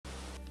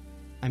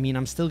I mean,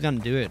 I'm still gonna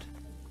do it.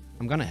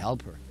 I'm gonna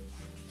help her.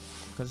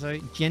 Because I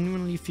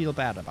genuinely feel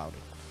bad about it.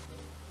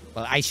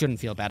 Well, I shouldn't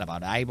feel bad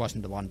about it. I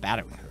wasn't the one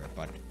battering her,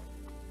 but...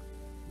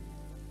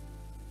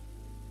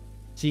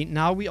 See,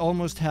 now we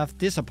almost have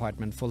this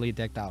apartment fully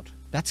decked out.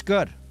 That's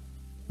good.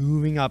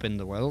 Moving up in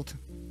the world.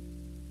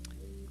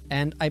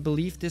 And I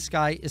believe this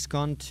guy is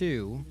gone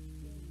too.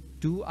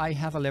 Do I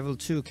have a level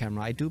 2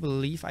 camera? I do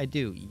believe I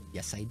do.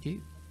 Yes, I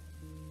do.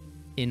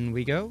 In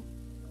we go.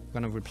 I'm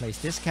gonna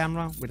replace this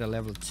camera with a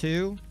level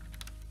 2.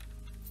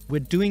 We're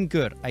doing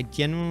good. I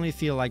genuinely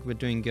feel like we're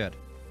doing good.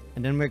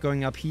 And then we're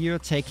going up here,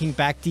 taking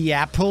back the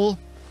apple.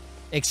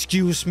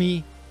 Excuse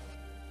me.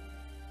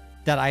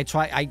 That I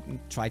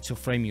tried to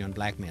frame you and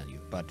blackmail you.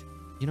 But,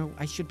 you know,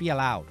 I should be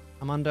allowed.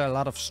 I'm under a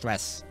lot of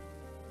stress.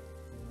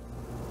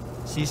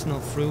 Seasonal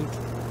fruit.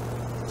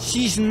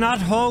 She's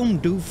not home,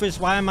 doofus.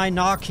 Why am I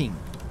knocking?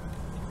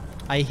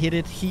 I hit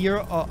it here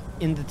or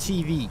in the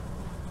TV.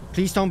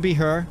 Please don't be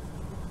her.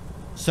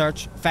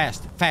 Search.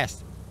 Fast.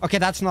 Fast. Okay,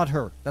 that's not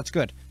her. That's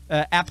good.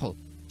 Apple.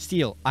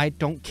 Steal. I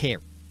don't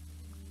care.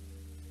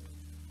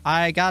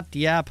 I got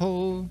the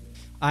apple.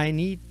 I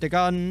need the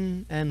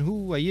gun. And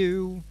who are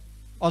you?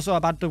 Also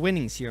about the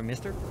winnings here,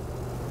 mister.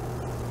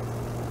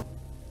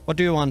 What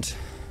do you want?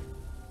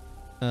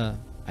 I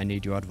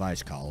need your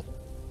advice, Carl.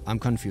 I'm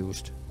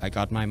confused. I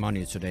got my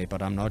money today,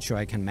 but I'm not sure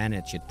I can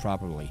manage it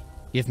properly.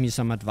 Give me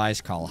some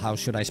advice, Carl. How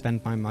should I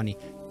spend my money?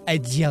 A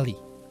jelly.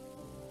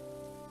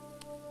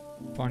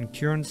 Foreign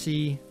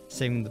currency.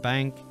 Saving the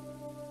bank.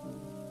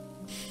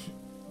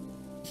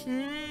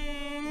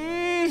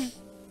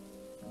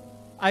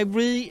 I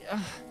really...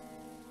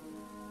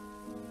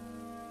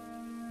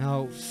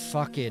 No,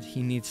 fuck it.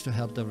 He needs to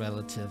help the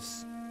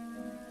relatives.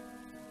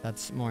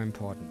 That's more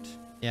important.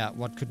 Yeah,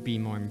 what could be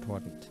more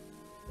important?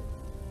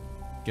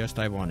 Just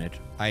I want it.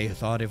 I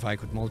thought if I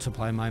could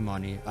multiply my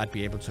money, I'd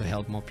be able to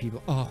help more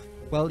people. Oh,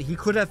 well, he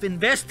could have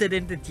invested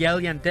in the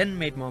jelly and then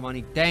made more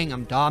money. Dang,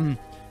 I'm dumb.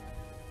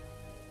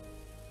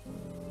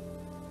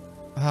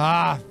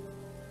 Ah.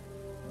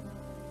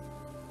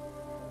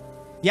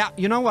 Yeah,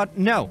 you know what?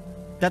 No.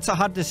 That's a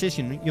hard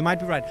decision. You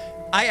might be right.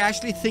 I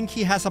actually think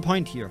he has a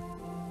point here.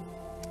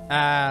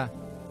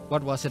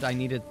 What was it I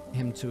needed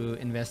him to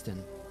invest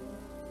in?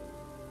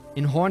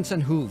 In horns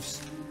and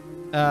hooves.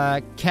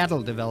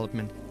 Cattle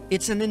development.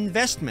 It's an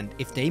investment.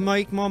 If they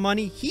make more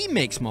money, he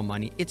makes more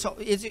money. It's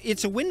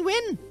a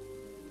win-win.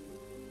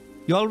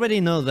 You already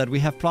know that we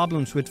have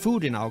problems with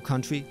food in our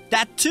country.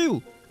 That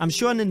too. I'm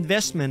sure an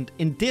investment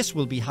in this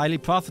will be highly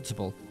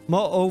profitable.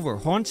 Moreover,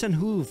 Horns and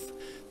Hoof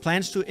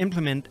plans to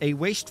implement a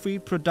waste-free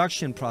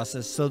production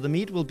process so the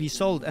meat will be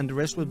sold and the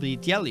rest will be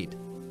jellied.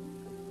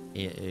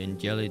 In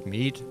jellied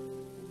meat?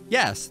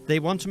 Yes, they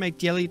want to make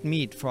jellied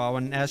meat for our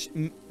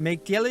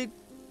make jellied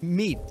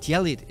meat.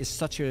 Jellied is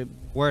such a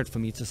word for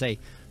me to say.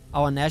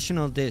 Our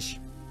national dish.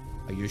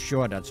 Are you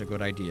sure that's a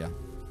good idea?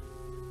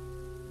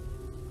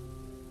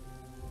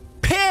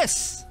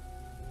 Piss!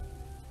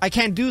 I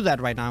can't do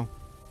that right now.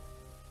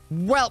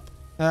 Well,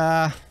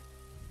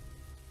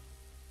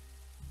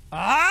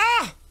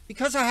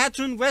 because I had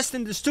to invest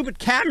in the stupid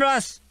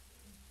cameras.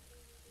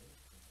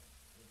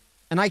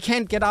 And I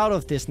can't get out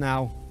of this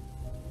now.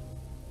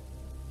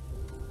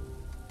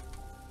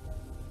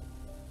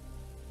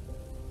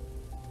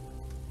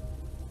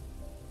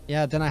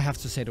 Yeah, then I have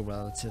to say to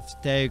relatives.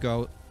 There you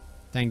go.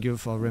 Thank you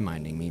for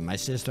reminding me. My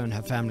sister and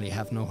her family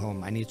have no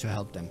home. I need to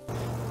help them.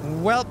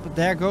 Well,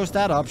 there goes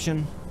that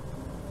option.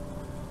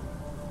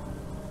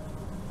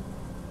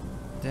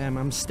 Damn,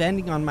 I'm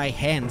standing on my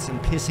hands and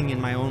pissing in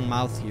my own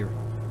mouth here.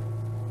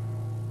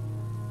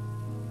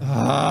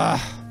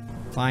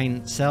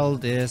 Fine, sell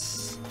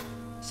this.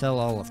 Sell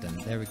all of them.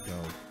 There we go.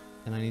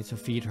 And I need to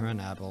feed her an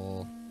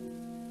apple.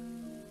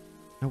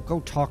 No,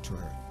 go talk to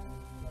her.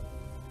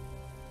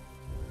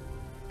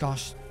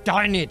 Gosh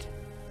darn it!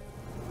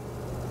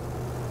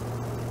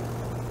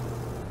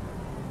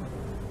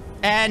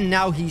 And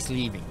now he's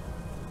leaving.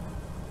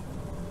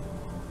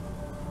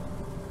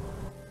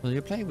 Will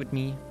you play with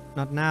me?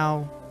 Not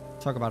now.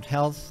 Talk about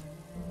health.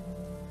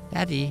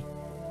 Daddy,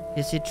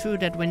 is it true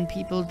that when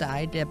people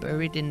die, they're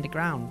buried in the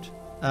ground?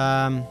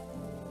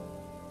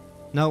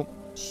 No.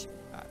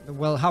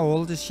 Well, how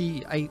old is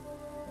she?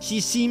 She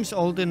seems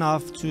old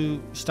enough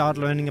to start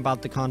learning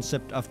about the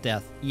concept of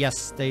death.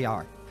 Yes, they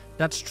are.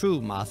 That's true,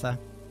 Martha.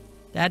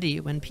 Daddy,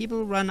 when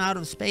people run out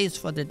of space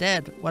for the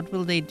dead, what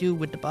will they do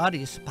with the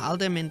bodies? Pile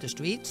them in the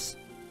streets?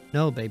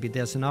 No, baby,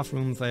 there's enough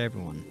room for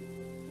everyone.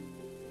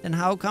 Then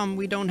how come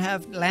we don't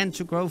have land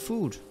to grow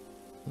food?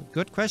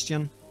 Good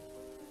question.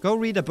 Go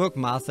read a book,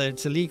 Martha.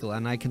 It's illegal,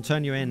 and I can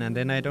turn you in, and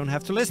then I don't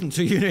have to listen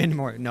to you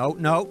anymore. No,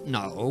 no,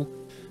 no.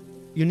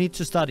 You need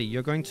to study.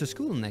 You're going to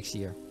school next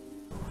year.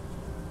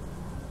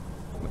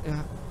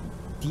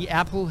 The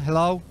apple,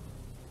 hello?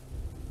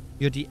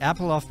 You're the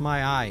apple of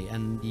my eye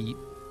and the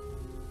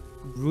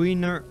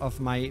ruiner of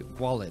my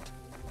wallet.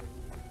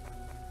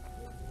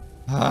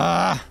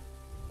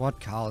 What,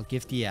 Carl?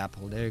 Give the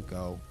apple. There you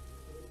go.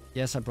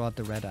 Yes, I brought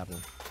the red apple.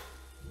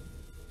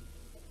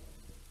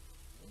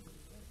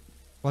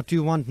 What do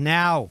you want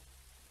now?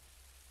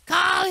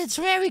 Carl! it's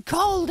very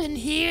cold in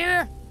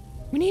here.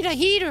 We need a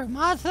heater.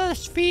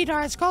 Martha's feet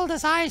are as cold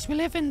as ice. We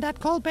live in that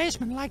cold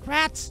basement like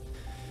rats.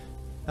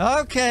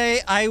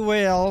 Okay, I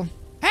will.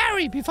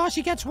 Hurry, before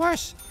she gets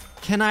worse.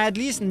 Can I at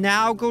least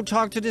now go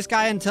talk to this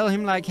guy and tell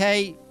him, like,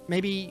 hey,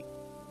 maybe...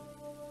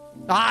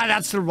 Ah,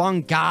 that's the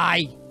wrong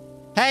guy.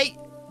 Hey,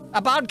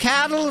 about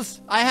cattle,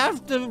 I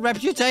have the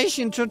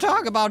reputation to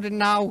talk about it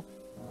now.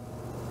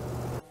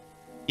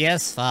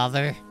 Yes,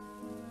 Father.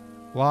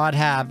 What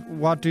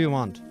do you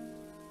want?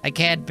 I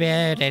can't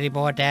bear it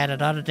anymore, Dad.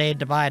 Another day in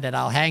the mine and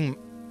I'll hang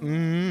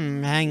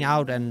Hang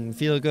out and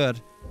feel good.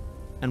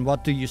 And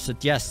what do you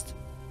suggest?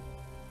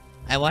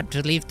 I want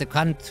to leave the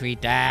country,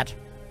 Dad.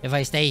 If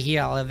I stay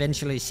here, I'll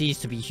eventually cease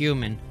to be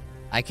human.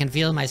 I can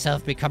feel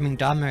myself becoming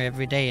dumber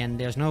every day, and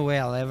there's no way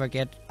I'll ever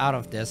get out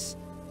of this.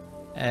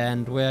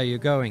 And where are you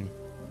going?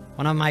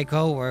 One of my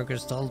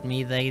co-workers told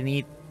me they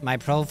need my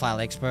profile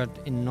expert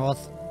in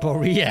North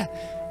Korea.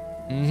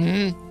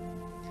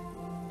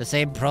 The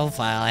same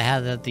profile I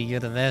had at the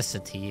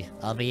university.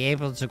 I'll be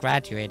able to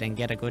graduate and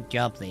get a good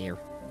job there.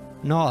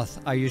 North,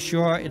 are you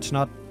sure it's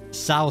not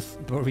South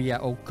Korea?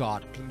 Oh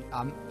God,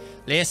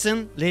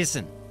 listen.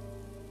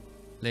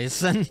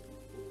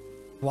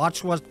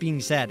 Watch what's being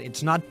said.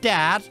 It's not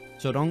that,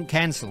 so don't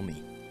cancel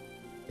me.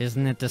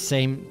 Isn't it the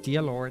same,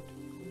 dear Lord?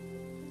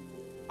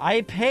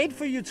 I paid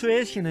for your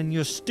tuition and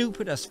you're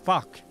stupid as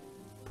fuck.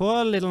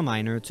 Poor little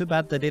miner, too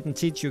bad they didn't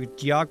teach you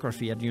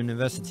geography at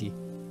university.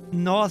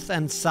 North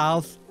and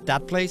South,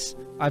 that place,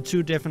 are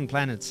two different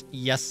planets.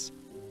 Yes.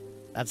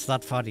 That's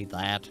not funny,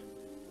 Dad.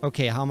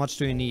 Okay, how much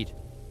do you need?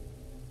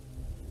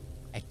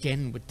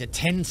 Again with the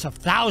tens of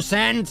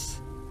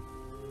thousands!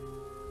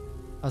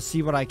 I'll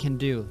see what I can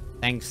do.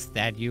 Thanks,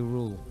 Dad, you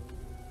rule.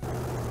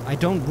 I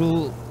don't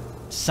rule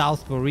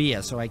South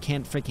Korea, so I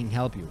can't freaking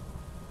help you.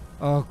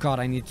 Oh God,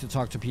 I need to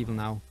talk to people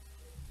now.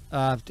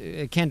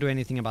 I can't do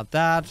anything about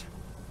that.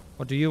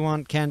 What do you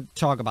want? Can't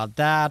talk about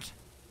that.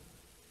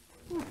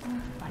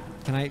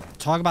 Can I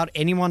talk about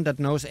anyone that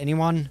knows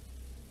anyone?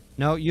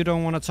 No, you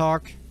don't want to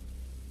talk.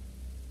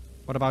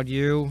 What about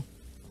you?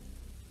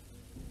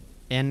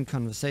 End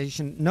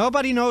conversation.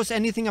 Nobody knows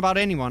anything about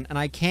anyone, and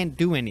I can't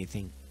do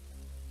anything.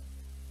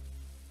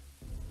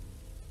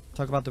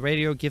 Talk about the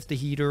radio, give the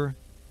heater.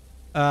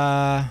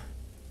 Oh,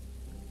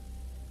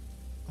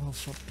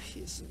 for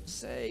piss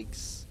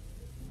sakes.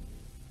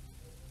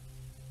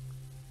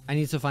 I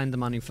need to find the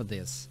money for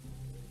this.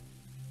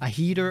 A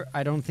heater,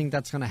 I don't think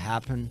that's gonna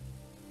happen.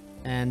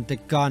 And the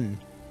gun.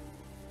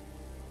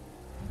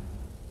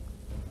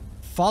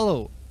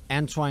 Follow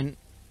Antoine.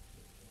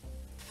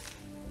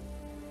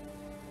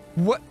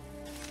 What?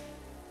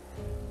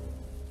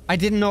 I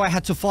didn't know I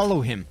had to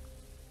follow him.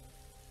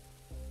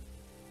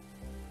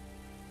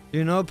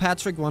 You know,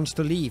 Patrick wants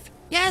to leave.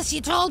 Yes,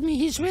 he told me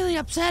he's really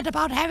upset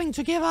about having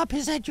to give up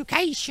his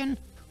education.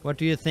 What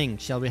do you think?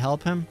 Shall we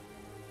help him?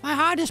 My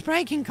heart is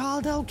breaking,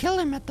 Carl. They'll kill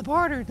him at the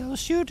border. They'll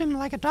shoot him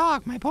like a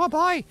dog. My poor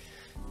boy.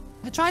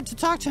 I tried to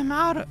talk him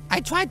out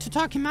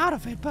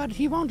of it, but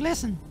he won't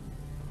listen.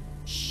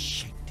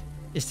 Shit.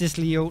 Is this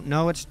Leo?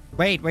 No, it's...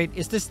 Wait.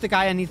 Is this the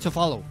guy I need to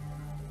follow?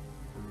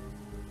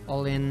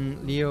 All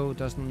in. Leo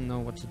doesn't know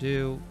what to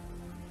do.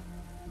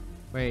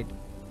 Wait.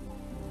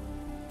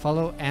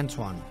 Follow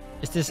Antoine.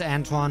 Is this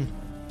Antoine?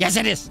 Yes,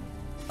 it is!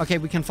 Okay,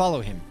 we can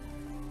follow him.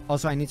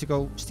 Also, I need to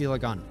go steal a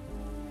gun.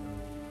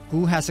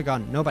 Who has a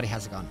gun? Nobody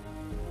has a gun.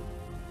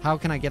 How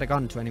can I get a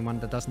gun to anyone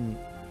that doesn't...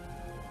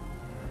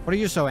 What are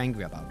you so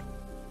angry about?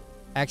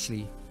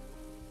 Actually...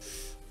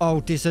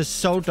 Oh, this is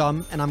so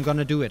dumb, and I'm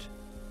gonna do it.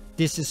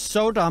 This is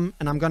so dumb,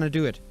 and I'm gonna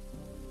do it.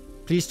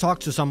 Please talk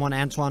to someone,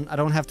 Antoine. I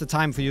don't have the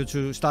time for you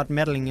to start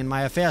meddling in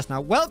my affairs now.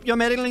 Well, you're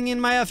meddling in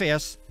my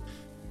affairs.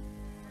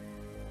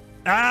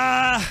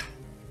 Ah!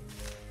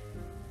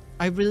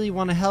 I really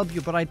want to help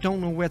you, but I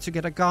don't know where to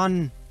get a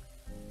gun.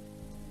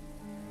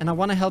 And I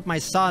want to help my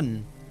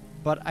son,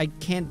 but I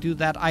can't do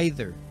that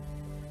either.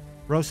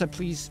 Rosa,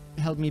 please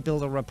help me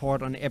build a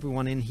report on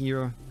everyone in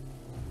here.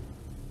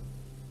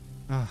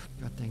 Oh,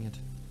 God dang it.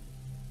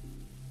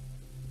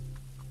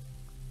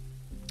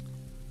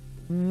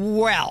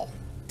 Well,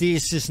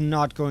 this is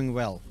not going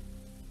well.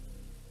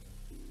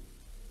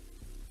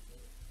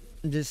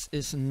 This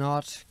is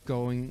not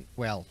going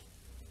well.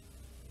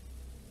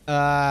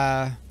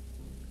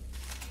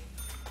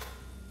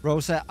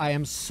 Rosa, I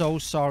am so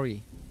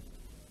sorry.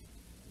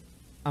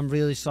 I'm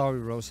really sorry,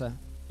 Rosa.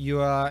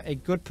 You are a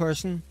good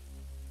person,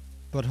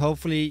 but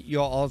hopefully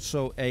you're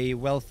also a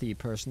wealthy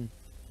person.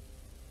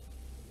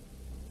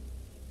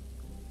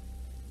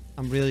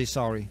 I'm really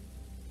sorry.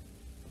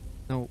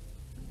 No.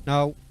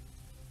 No.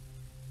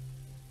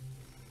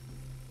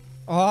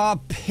 Oh,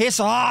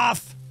 piss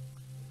off!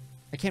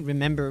 I can't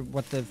remember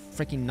what the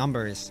freaking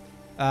number is.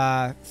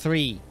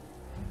 3.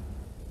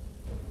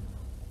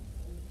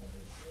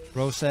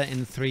 Rosa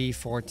in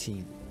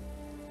 314.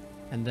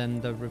 And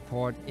then the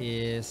report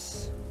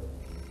is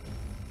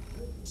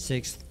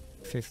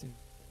 615.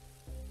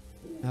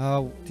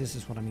 No, this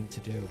is what I mean to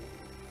do.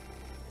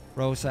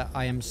 Rosa,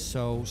 I am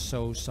so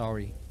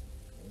sorry.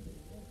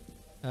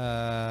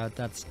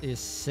 That is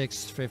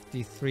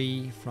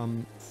 6:53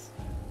 from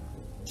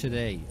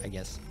today, I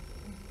guess.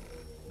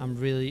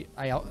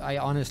 I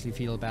honestly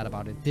feel bad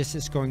about it. This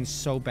is going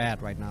so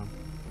bad right now.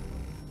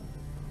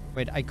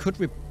 Wait, I could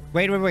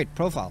wait,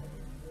 profile.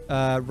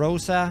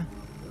 Rosa,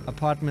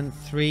 apartment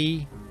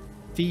 3,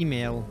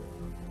 female.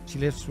 She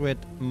lives with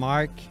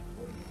Mark,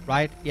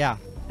 right? Yeah,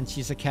 and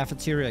she's a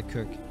cafeteria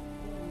cook.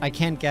 I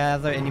can't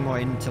gather any more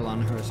intel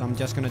on her, so I'm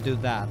just gonna do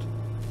that.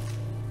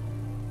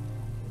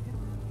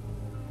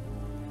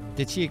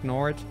 Did she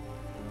ignore it?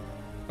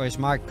 Or is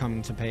Mark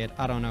coming to pay it?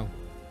 I don't know.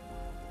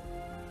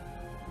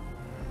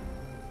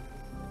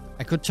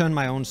 I could turn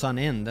my own son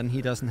in, then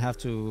he doesn't have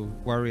to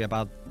worry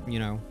about, you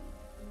know,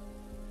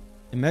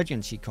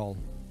 emergency call.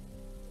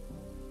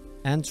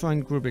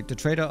 Antoine Grubrick, the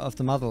traitor of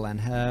the motherland,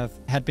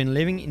 had been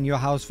living in your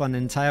house for an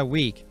entire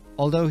week.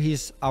 Although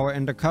he's our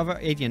undercover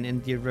agent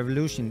in the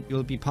revolution,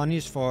 you'll be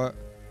punished for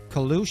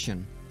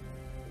collusion.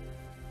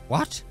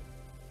 What?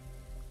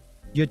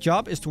 Your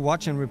job is to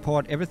watch and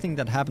report everything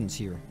that happens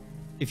here.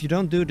 If you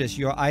don't do this,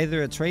 you're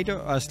either a traitor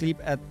or asleep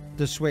at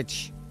the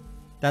switch.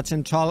 That's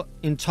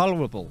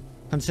intolerable.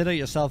 Consider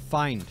yourself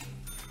fined.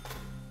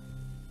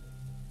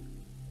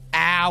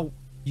 Ow!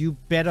 You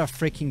better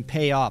freaking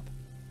pay up.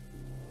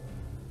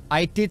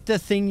 I did the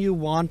thing you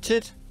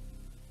wanted.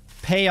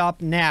 Pay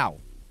up now.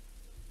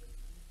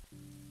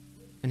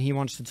 And he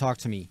wants to talk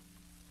to me.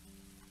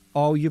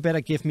 Oh, you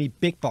better give me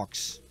big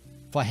bucks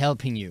for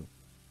helping you.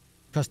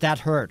 Because that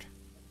hurt.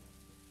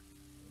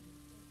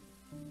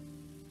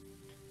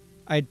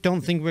 I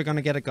don't think we're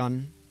gonna get a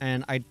gun.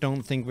 And I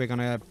don't think we're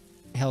gonna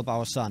help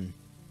our son.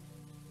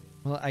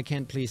 Well, I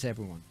can't please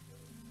everyone.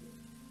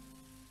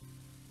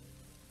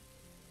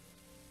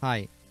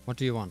 Hi, what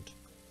do you want?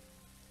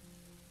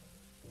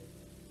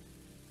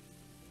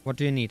 What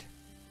do you need?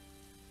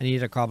 I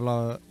need a couple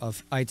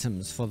of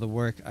items for the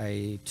work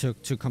I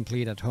took to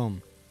complete at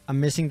home.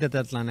 I'm missing the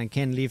deadline and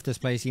can't leave this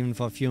place even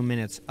for a few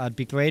minutes. I'd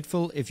be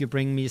grateful if you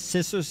bring me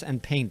scissors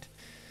and paint.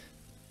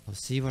 I'll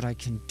see what I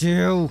can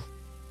do.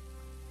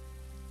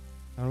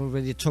 I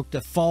already took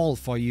the fall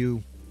for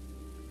you.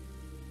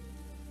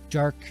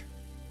 Jerk.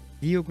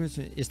 Leo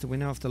is the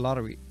winner of the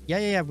lottery.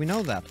 Yeah, we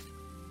know that.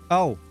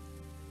 Oh.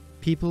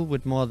 People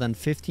with more than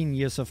 15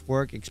 years of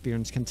work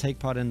experience can take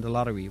part in the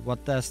lottery.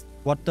 What does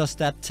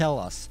that tell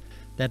us?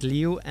 That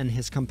Leo and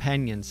his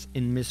companions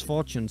in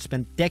misfortune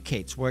spent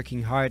decades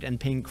working hard and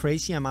paying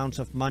crazy amounts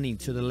of money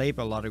to the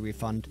labor lottery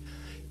fund.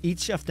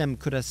 Each of them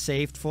could have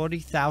saved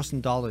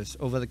 $40,000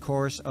 over the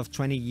course of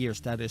 20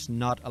 years. That is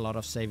not a lot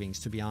of savings,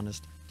 to be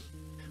honest.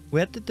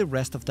 Where did the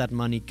rest of that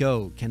money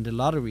go? Can the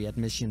lottery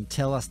admission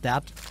tell us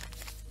that?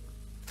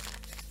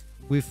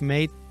 We've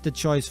made the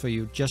choice for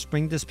you. Just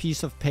bring this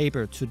piece of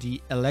paper to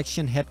the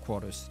election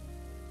headquarters.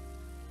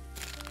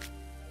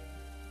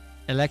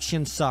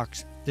 Election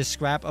sucks. This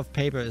scrap of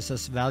paper is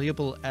as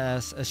valuable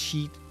as a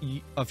sheet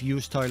of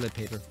used toilet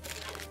paper.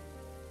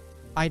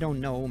 I don't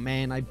know,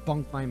 man. I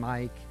bunked my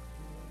mic.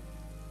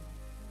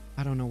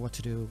 I don't know what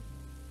to do.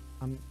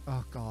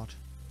 Oh god.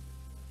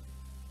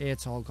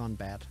 It's all gone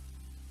bad.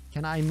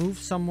 Can I move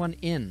someone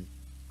in?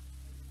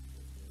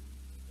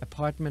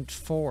 Apartment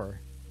 4.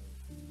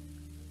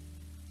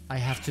 I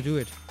have to do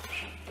it.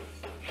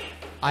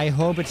 I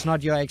hope it's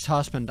not your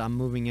ex-husband I'm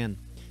moving in.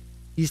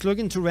 He's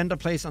looking to rent a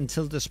place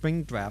until the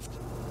spring draft.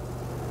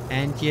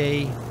 And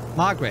yay,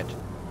 Margaret.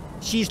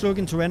 She's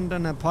looking to rent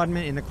an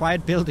apartment in a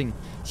quiet building.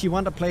 She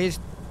wants a place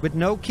with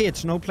no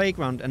kids, no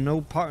playground, and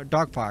no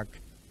dog park.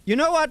 You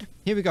know what?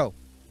 Here we go.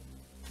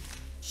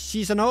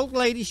 She's an old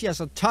lady. She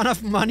has a ton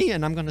of money,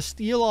 and I'm gonna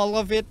steal all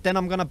of it. Then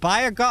I'm gonna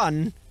buy a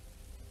gun.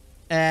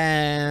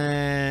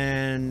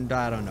 And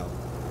I don't know.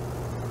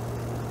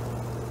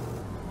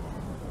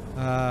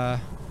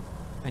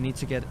 I need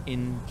to get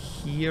in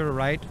here,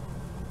 right?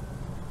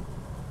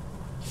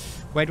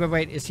 Wait.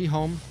 Is he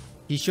home?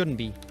 He shouldn't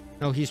be.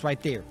 No, he's right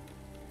there.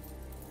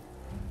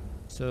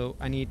 So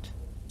I need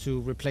to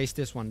replace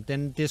this one.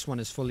 Then this one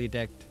is fully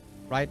decked,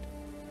 right?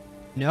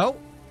 No?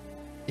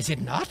 Is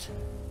it not?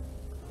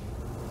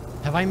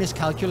 Have I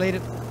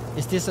miscalculated?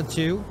 Is this a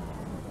 2?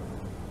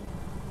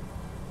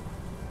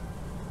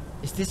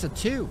 Is this a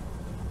 2?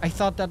 I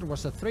thought that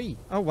was a 3.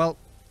 Oh, well.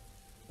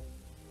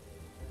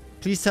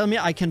 Please tell me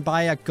I can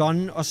buy a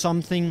gun or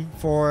something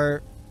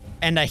for...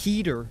 and a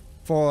heater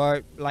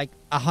for like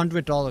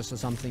 $100 or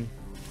something.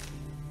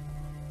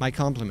 My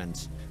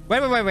compliments.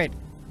 Wait.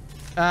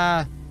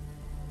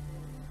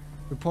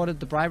 Reported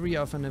the bribery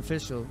of an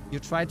official. You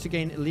tried to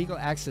gain illegal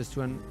access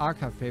to an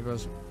archive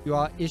papers. You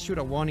are issued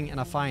a warning and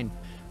a fine.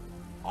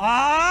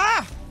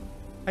 Ah!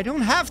 I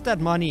don't have that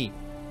money.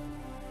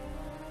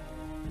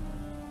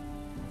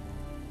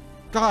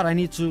 God, I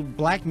need to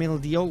blackmail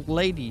the old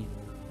lady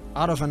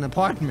out of an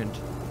apartment.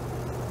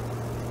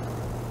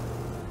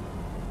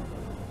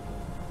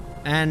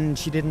 And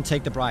she didn't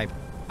take the bribe.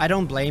 I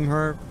don't blame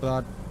her,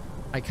 but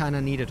I kind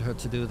of needed her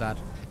to do that.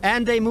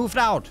 And they moved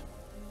out.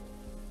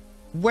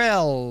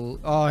 Well,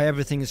 oh,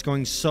 everything is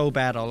going so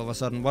bad all of a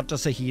sudden. What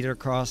does a heater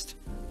cost?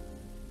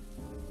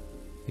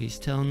 Please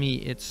tell me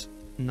it's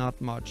not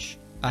much.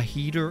 a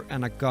heater,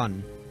 and a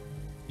gun.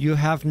 You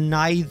have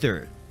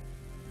neither.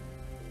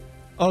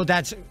 Oh,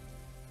 that's...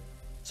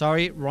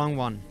 Sorry, wrong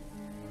one.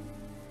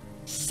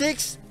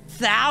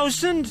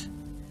 6,000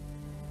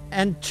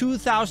 and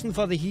 2,000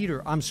 for the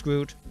heater. I'm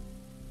screwed.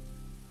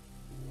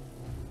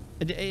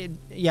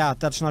 Yeah,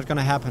 that's not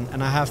gonna happen.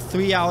 And I have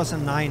 3 hours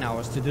and 9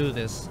 hours to do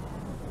this.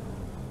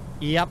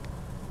 Yep.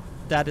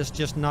 That is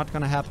just not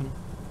gonna happen.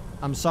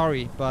 I'm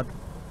sorry, but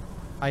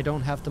I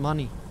don't have the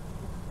money.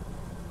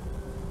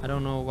 I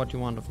don't know what you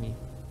want of me.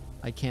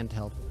 I can't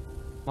help.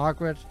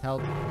 Margaret,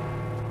 help.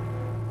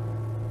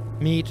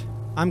 Meet.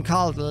 I'm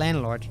Carl, the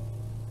landlord.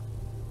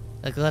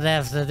 Good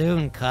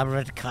afternoon,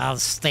 Comrade Carl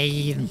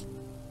Steen.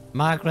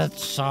 Margaret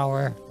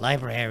Sauer,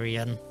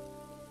 librarian.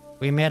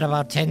 We met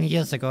about 10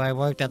 years ago. I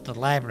worked at the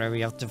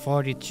library of the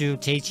 42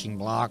 teaching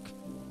block.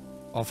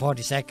 Or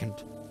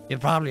 42nd. You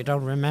probably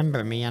don't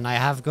remember me, and I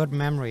have good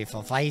memory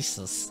for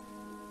faces.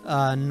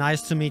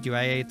 Nice to meet you.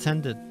 I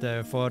attended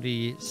the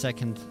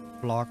 42nd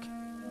block.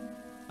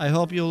 I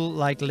hope you'll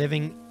like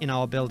living in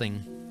our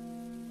building.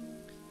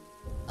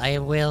 I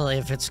will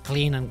if it's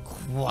clean and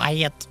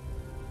quiet.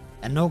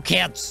 And no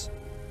kids.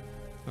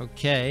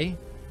 Okay.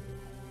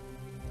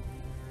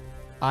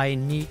 I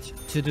need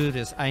to do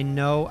this. I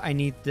know I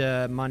need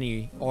the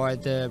money or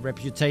the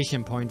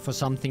reputation point for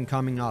something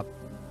coming up.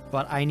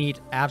 But I need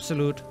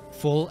absolute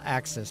full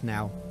access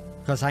now.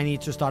 Because I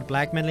need to start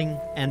blackmailing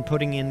and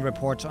putting in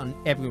reports on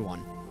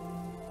everyone.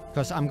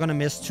 Because I'm gonna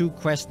miss 2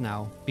 quests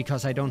now.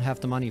 Because I don't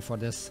have the money for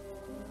this.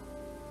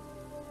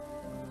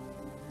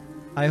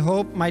 I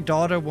hope my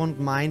daughter won't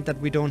mind that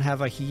we don't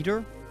have a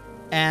heater.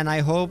 And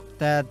I hope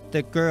that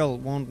the girl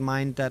won't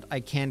mind that I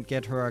can't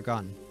get her a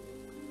gun.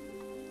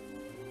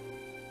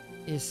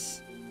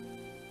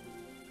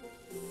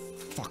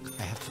 Fuck,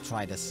 I have to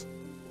try this.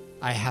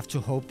 I have to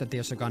hope that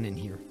there's a gun in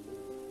here.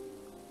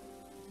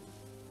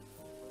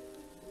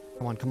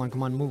 Come on, come on,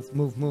 come on, move,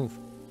 move, move.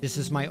 This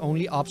is my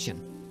only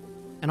option.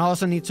 And I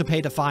also need to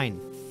pay the fine.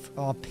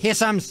 Oh,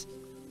 pissums!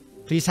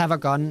 Please have a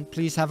gun,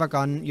 please have a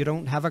gun. You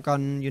don't have a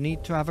gun, you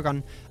need to have a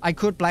gun. I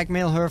could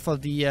blackmail her for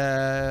the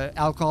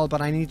alcohol,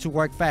 but I need to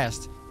work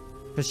fast.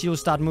 Because she'll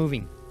start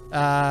moving.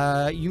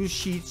 Use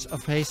sheets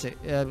of basic,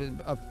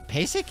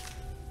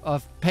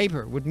 of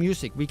paper with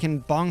music. We can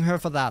bong her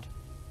for that.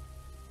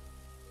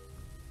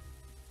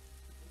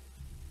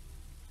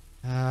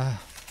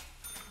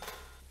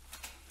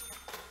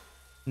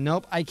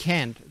 Nope, I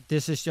can't.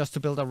 This is just to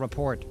build a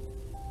report.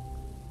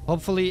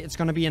 Hopefully it's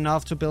gonna be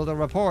enough to build a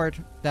report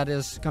that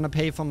is gonna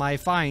pay for my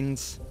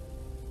fines.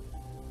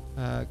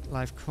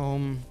 Live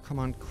comb, come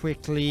on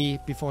quickly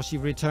before she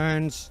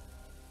returns.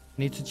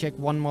 Need to check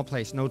one more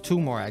place. No, 2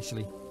 more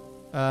actually.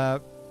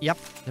 Yep,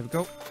 there we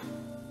go.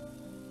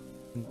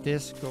 And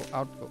this, go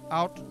out, go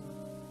out.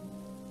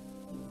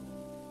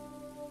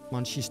 Come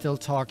on, she's still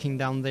talking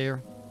down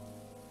there.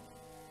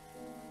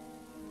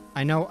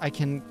 I know I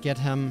can get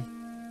him.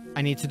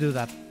 I need to do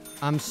that.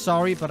 I'm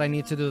sorry, but I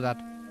need to do that.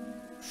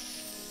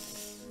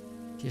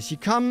 Here she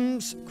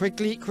comes.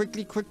 Quickly,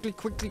 quickly, quickly,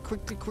 quickly,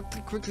 quickly,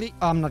 quickly, quickly.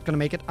 Oh, I'm not gonna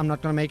make it. I'm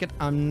not gonna make it.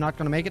 I'm not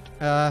gonna make it.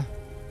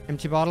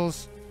 Empty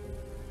bottles.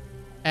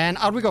 And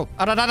out we go.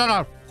 Out, out, out, out,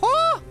 out.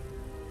 Oh!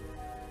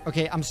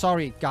 Okay, I'm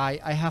sorry, guy.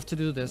 I have to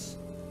do this.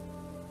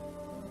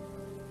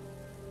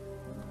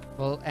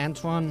 Well,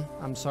 Antoine,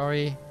 I'm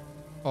sorry.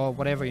 Or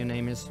whatever your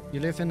name is. You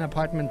live in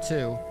apartment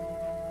 2.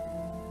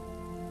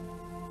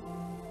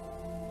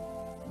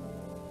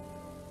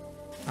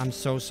 I'm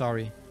so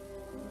sorry.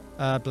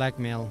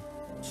 Blackmail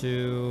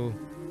to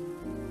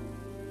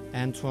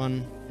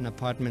Antoine in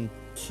apartment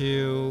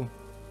 2.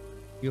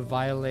 You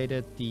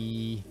violated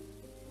the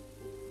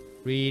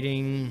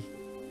reading.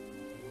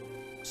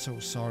 So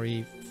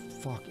sorry.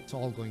 Fuck, it's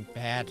all going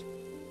bad.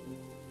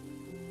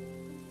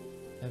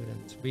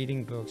 Evidence.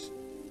 Reading books.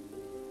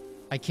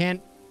 I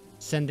can't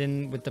send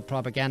in with the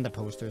propaganda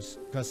posters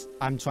because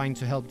I'm trying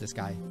to help this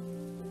guy.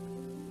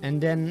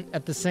 And then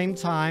at the same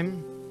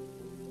time,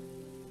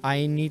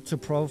 I need to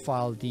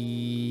profile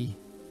the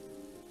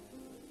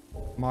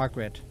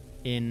Margaret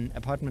in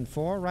apartment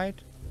 4, right?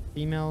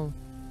 Female,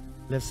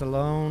 lives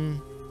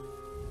alone.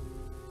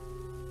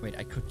 Wait,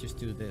 I could just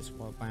do this.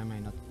 Why am I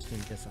not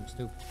doing this? I'm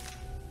stupid.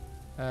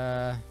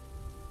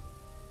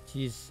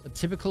 She's a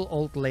typical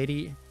old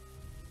lady.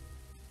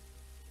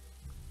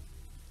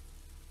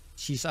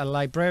 She's a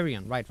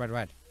librarian. Right.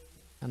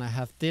 And I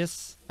have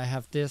this, I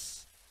have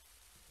this,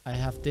 I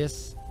have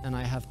this, and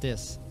I have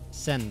this.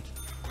 Send.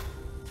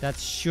 That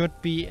should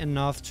be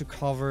enough to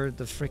cover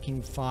the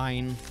freaking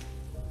fine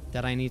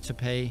that I need to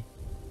pay.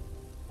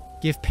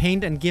 Give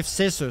paint and give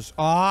scissors.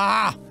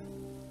 Ah!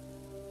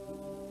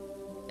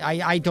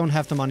 I don't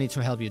have the money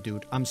to help you,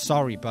 dude. I'm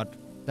sorry, but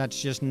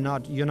that's just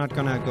not... You're not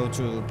gonna go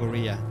to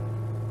Berea.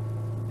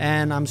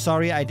 And I'm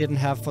sorry I didn't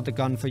have for the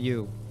gun for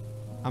you.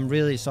 I'm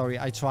really sorry.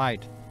 I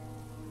tried.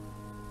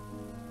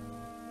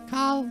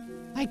 Carl,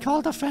 I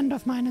called a friend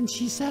of mine and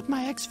she said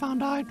my ex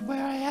found out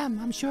where I am.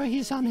 I'm sure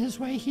he's on his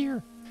way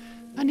here.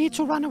 I need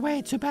to run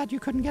away. Too bad you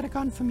couldn't get a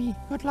gun for me.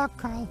 Good luck,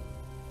 Carl.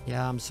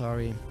 Yeah, I'm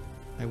sorry.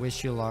 I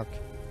wish you luck.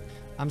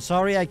 I'm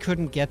sorry I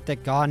couldn't get the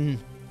gun.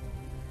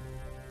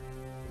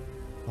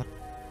 What?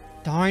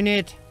 Darn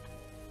it.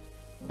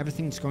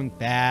 Everything's going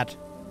bad.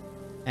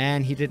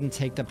 And he didn't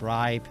take the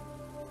bribe.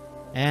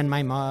 And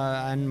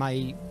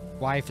my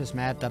wife is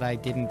mad that I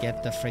didn't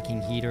get the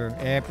freaking heater.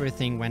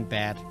 Everything went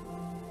bad.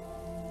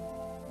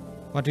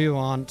 What do you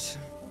want?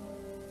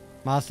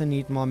 Martha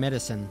need more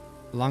medicine.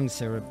 Lung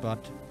syrup,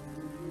 but...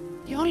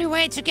 The only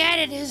way to get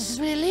it is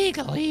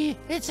illegally.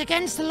 It's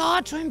against the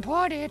law to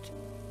import it.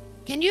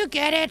 Can you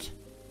get it?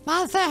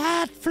 Martha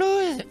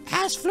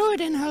has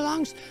fluid in her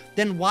lungs.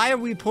 Then why are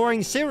we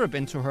pouring syrup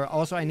into her?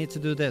 Also, I need to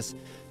do this.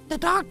 The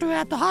doctor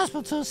at the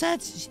hospital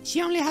said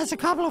she only has a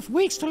couple of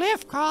weeks to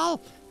live,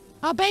 Carl.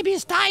 Our baby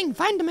is dying.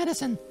 Find the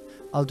medicine.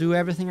 I'll do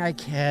everything I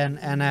can,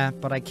 Anna,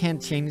 but I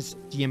can't change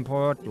the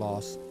import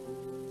laws.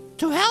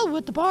 To hell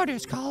with the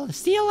borders, Carl.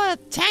 Steal a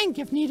tank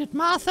if needed.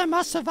 Martha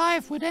must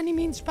survive with any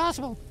means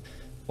possible.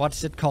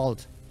 What's it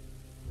called?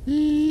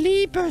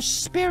 Lieber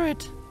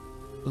Spirit.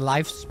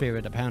 Life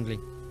spirit, apparently.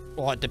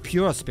 Or the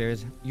pure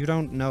spirit. You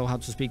don't know how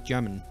to speak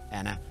German,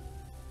 Anna.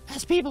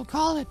 As people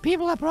call it.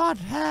 People abroad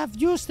have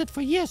used it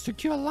for years to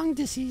cure lung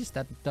disease.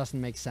 That doesn't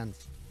make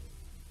sense.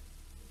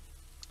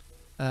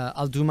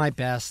 I'll do my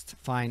best.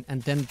 Fine.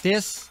 And then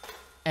this.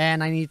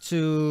 And I need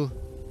to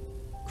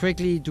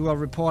quickly do a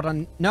report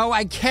on... No,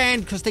 I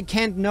can't, because they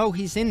can't know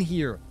he's in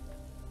here.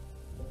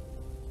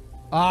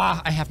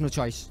 I have no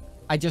choice.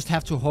 I just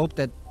have to hope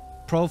that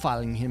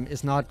profiling him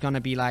is not gonna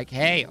be like,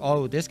 hey,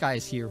 oh, this guy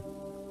is here.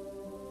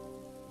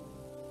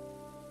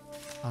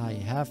 I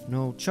have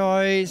no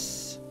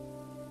choice.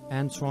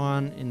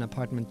 Antoine in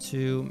apartment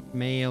 2.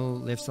 Male,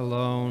 lives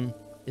alone.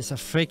 Is a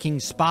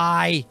freaking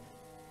spy.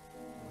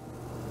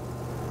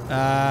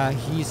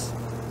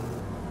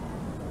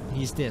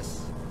 He's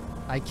this.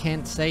 I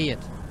can't say it.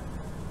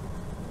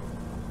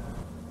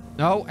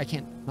 No, I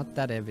can't. Not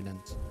that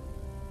evident.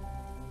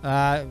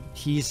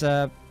 He's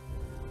 900.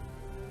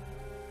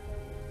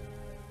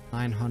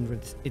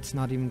 It's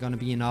not even gonna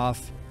be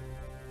enough.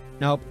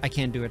 Nope, I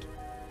can't do it.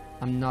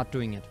 I'm not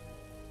doing it.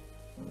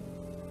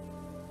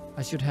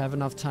 I should have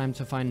enough time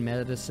to find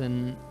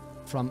medicine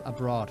from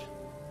abroad.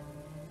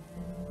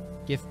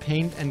 Give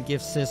paint and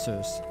give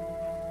scissors.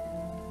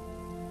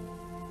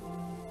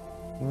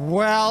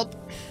 Well,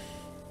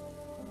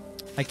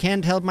 I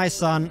can't help my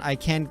son. I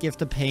can't give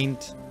the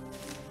paint.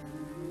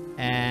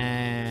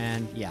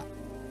 And yeah.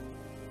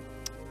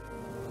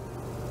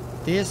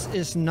 This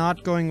is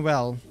not going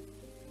well.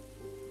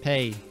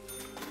 Pay.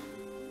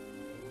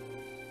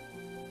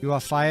 You are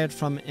fired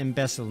from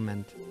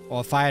embezzlement.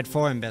 Or fired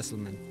for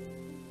embezzlement.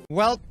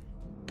 Well...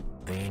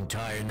 The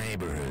entire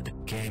neighborhood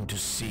came to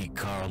see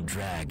Carl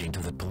dragged into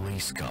the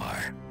police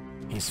car.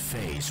 His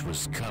face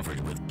was covered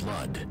with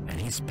blood, and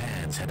his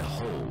pants had a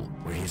hole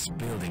where his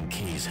building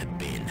keys had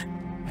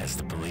been, as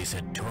the police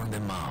had torn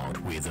them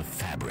out with a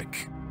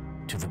fabric.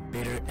 To the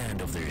bitter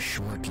end of their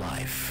short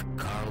life,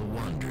 Carl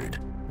wondered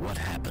what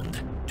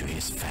happened to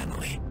his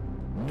family.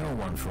 No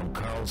one from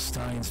Carl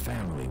Stein's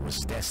family was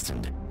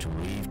destined to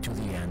live to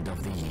the end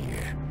of the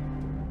year.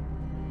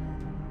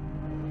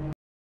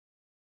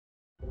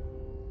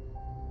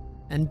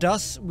 And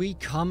thus we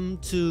come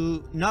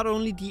to not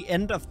only the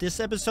end of this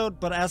episode,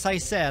 but as I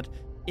said,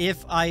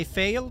 if I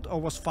failed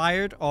or was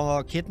fired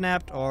or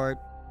kidnapped or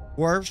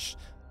worse,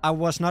 I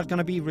was not going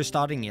to be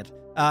restarting it.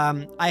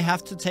 I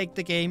have to take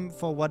the game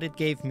for what it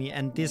gave me,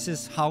 and this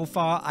is how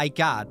far I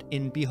got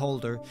in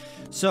Beholder.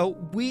 So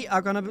we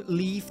are going to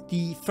leave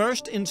the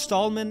first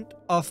installment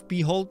of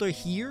Beholder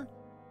here.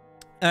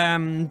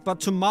 But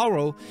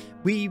tomorrow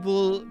we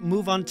will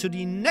move on to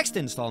the next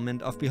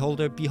installment of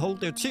Beholder,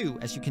 Beholder 2,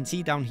 as you can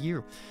see down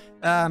here.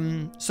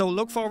 So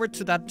look forward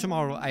to that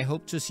tomorrow. I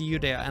hope to see you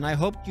there, and I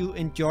hope you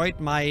enjoyed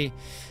my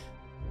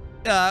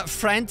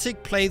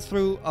frantic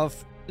playthrough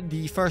of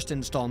the first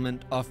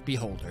installment of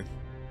Beholder.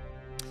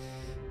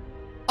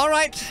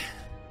 Alright,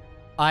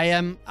 I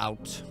am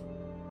out.